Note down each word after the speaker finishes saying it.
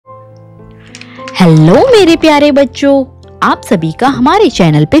Hello मेरे प्यारे बच्चों, आप सभी का हमारे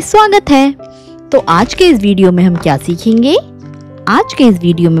चैनल पे स्वागत है। तो आज के इस वीडियो में हम क्या सीखेंगे? आज के इस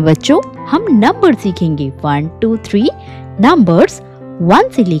वीडियो में बच्चों हम नंबर सीखेंगे 1 2 3 नंबर्स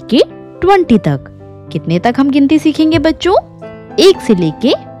 1 से लेके 20 तक। कितने तक हम गिनती सीखेंगे बच्चों? 1 से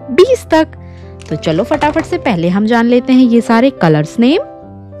लेके 20 तक। तो चलो फटाफट से पहले हम जान लेते हैं ये सारे colours name.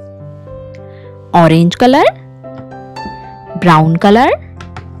 Orange colour, brown colour,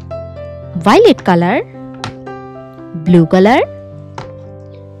 violet colour, blue colour,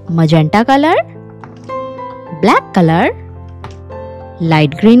 magenta colour, black colour,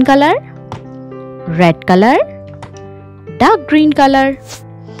 light green colour, red colour, dark green colour.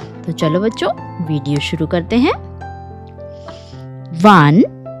 तो चलो बच्चों वीडियो शुरू करते हैं। 1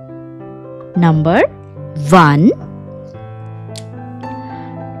 number 1,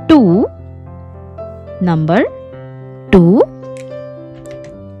 2 number 2,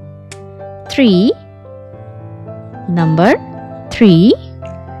 3 number 3,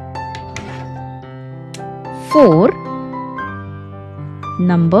 4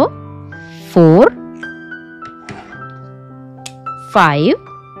 number 4, 5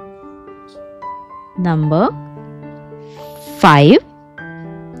 number 5,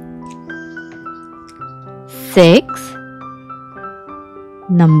 6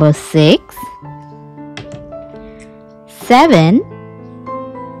 number 6, 7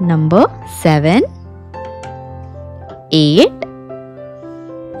 number 7, 8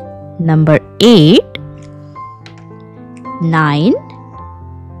 number 8, 9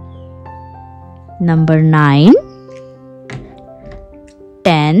 number 9,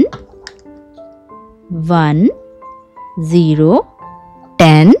 10 1 0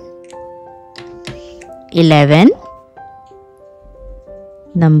 10, 11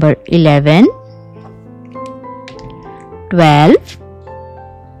 number 11, 12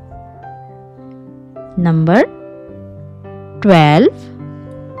 number 12,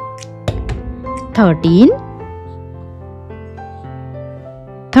 13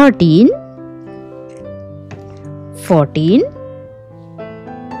 13, 14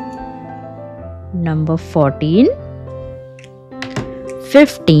 number 14,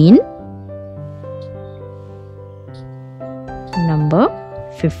 15 number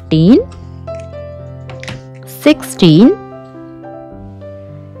 15, 16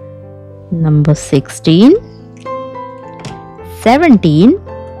 number 16, 17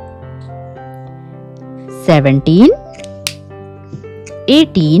 17,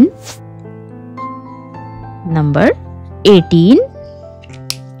 18 number 18,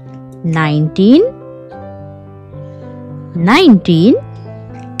 19 19,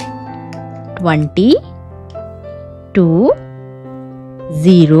 20 2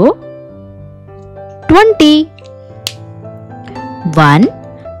 0 20, 1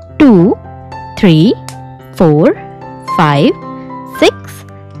 2 3 4 5 6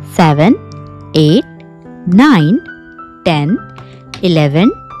 7 8 9 10 11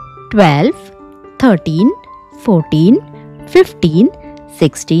 12 13 14 15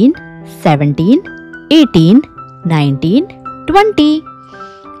 16 17 18 19 20,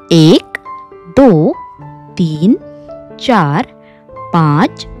 1 2 3 4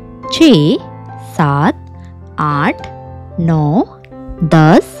 5 6 7 8 9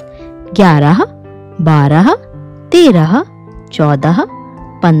 10 11 12 13 14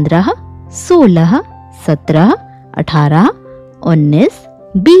 15 16 17 18 19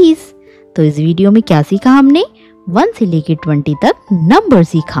 20। तो इस video में क्या सीखा हमने? 1 से लेके 20 तक नंबर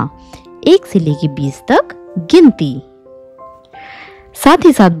सीखा, 1 से लेके 20 तक गिनती। साथ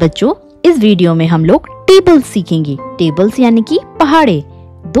ही साथ बच्चों इस वीडियो में हम लोग टेबल्स सीखेंगे। टेबल्स यानी कि पहाड़े।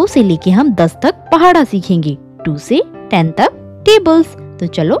 2 से लेके हम 10 तक पहाड़ा सीखेंगे, 2 से 10 तक टेबल्स। तो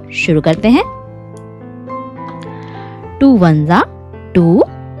चलो शुरू करते हैं। 2 1 जा 2,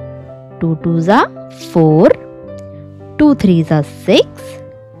 2 2 जा 4, 2 3 जा 6,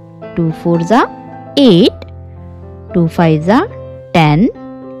 2 4 जा 8, 2 5 जा 10,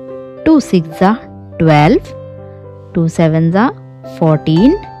 2 6 जा 12, 2 7 जा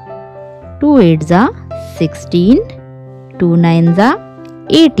 14, 2 8 जा 16, 2 9 जा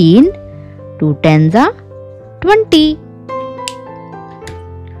 18, 2 10 जा 20,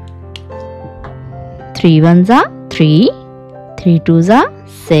 3 1 जा 3, 3 2 जा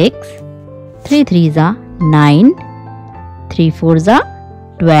 6, 3 3 जा 9, 3 4 जा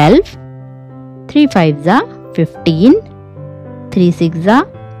 12, 3 5 जा 15, 3 6 जा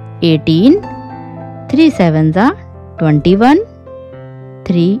 18, 3 7 जा 21,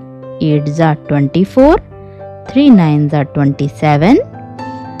 3 8 जा 24, 3 9 जा 27,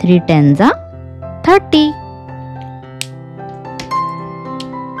 3 10 जा 30,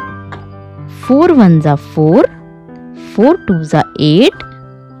 4 ones are 4, 4 twos are 8,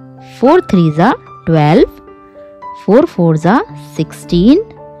 4 threes are 12, 4 fours are 16,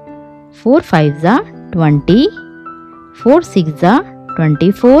 4 fives are 20, 4 sixes are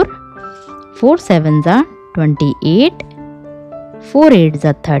 24, 4 sevens are 28, 4 eights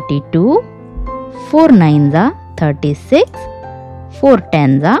are 32, 4 nines are 36, 4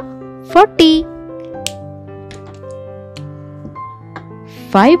 tens are 40.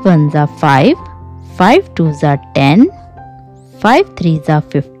 5 ones are 5, 5 twos are 10, 5 threes are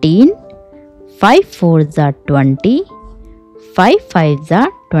 15, 5 fours are 20, 5 fives are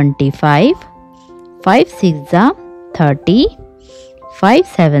 25, 5 sixes are 30, 5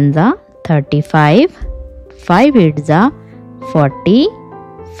 sevens are 35, 5 eights are 40,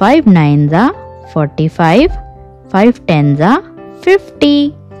 5 nines are 45, 5 tens are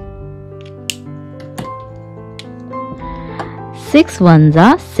 50. 6 ones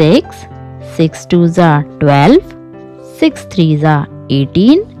are 6, 6 twos are 12, 6 threes are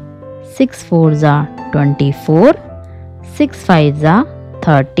 18, 6 fours are 24, 6 fives are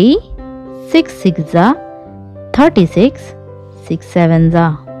 30, 6 sixes are 36, 6 sevens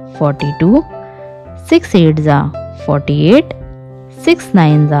are 42, 6 eights are 48, 6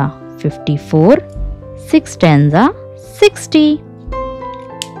 nines are 54, 6 tens are 60.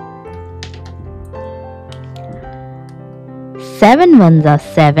 7 ones are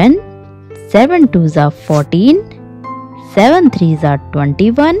 7, 7 twos are 14, 7 threes are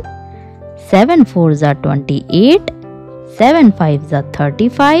 21, 7 fours are 28, 7 fives are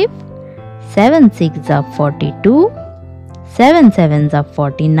 35, 7 sixes are 42, 7 sevens are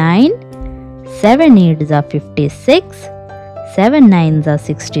 49, 7 eights are 56, 7 nines are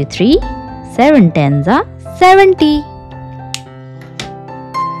 63, 7 tens are 70.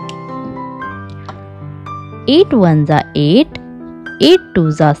 8 ones are 8, 8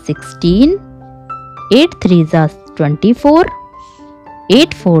 twos are 16, 8 threes are 24,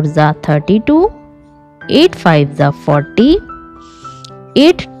 8 fours are 32, 8 fives are 40,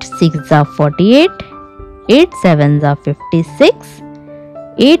 8 sixes are 48, 8 sevens are 56,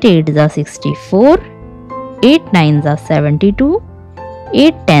 8 eights are 64, 8 nines are 72,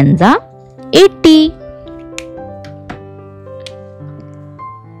 8 tens are 80.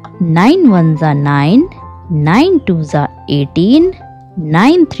 9 ones are 9, 9 twos are 18,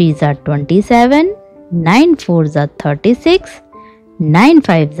 9 threes are 27, 9 fours are 36, 9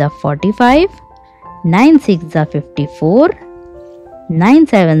 fives are 45, 9 sixes are 54, 9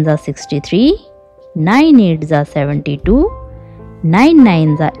 sevens are 63, 9 eights are 72, 9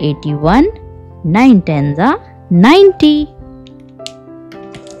 nines are 81, 9 tens are 90.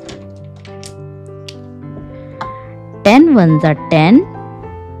 10 ones are 10,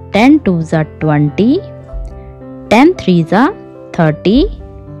 10 twos are 20, 10 threes are 30,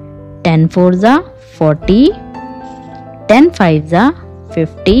 10 fours are 40, 10 fives are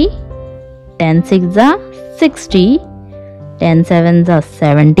 50, 10 sixes are 60, 10 sevens are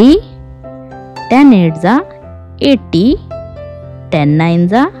 70, 10 eights are 80, 10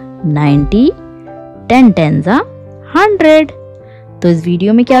 nines are 90, 10 tens are 100. तो इस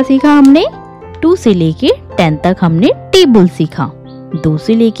video में क्या सीखा हमने? 2 से लेके 10 तक हमने टेबल सीखा, 2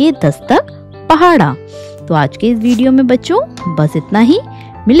 से लेके 10 तक पहाड़ा। तो आज के इस वीडियो में बच्चों बस इतना ही।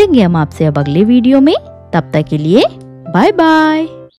 मिलेंगे हम आपसे अब अगले वीडियो में। तब तक के लिए बाय बाय।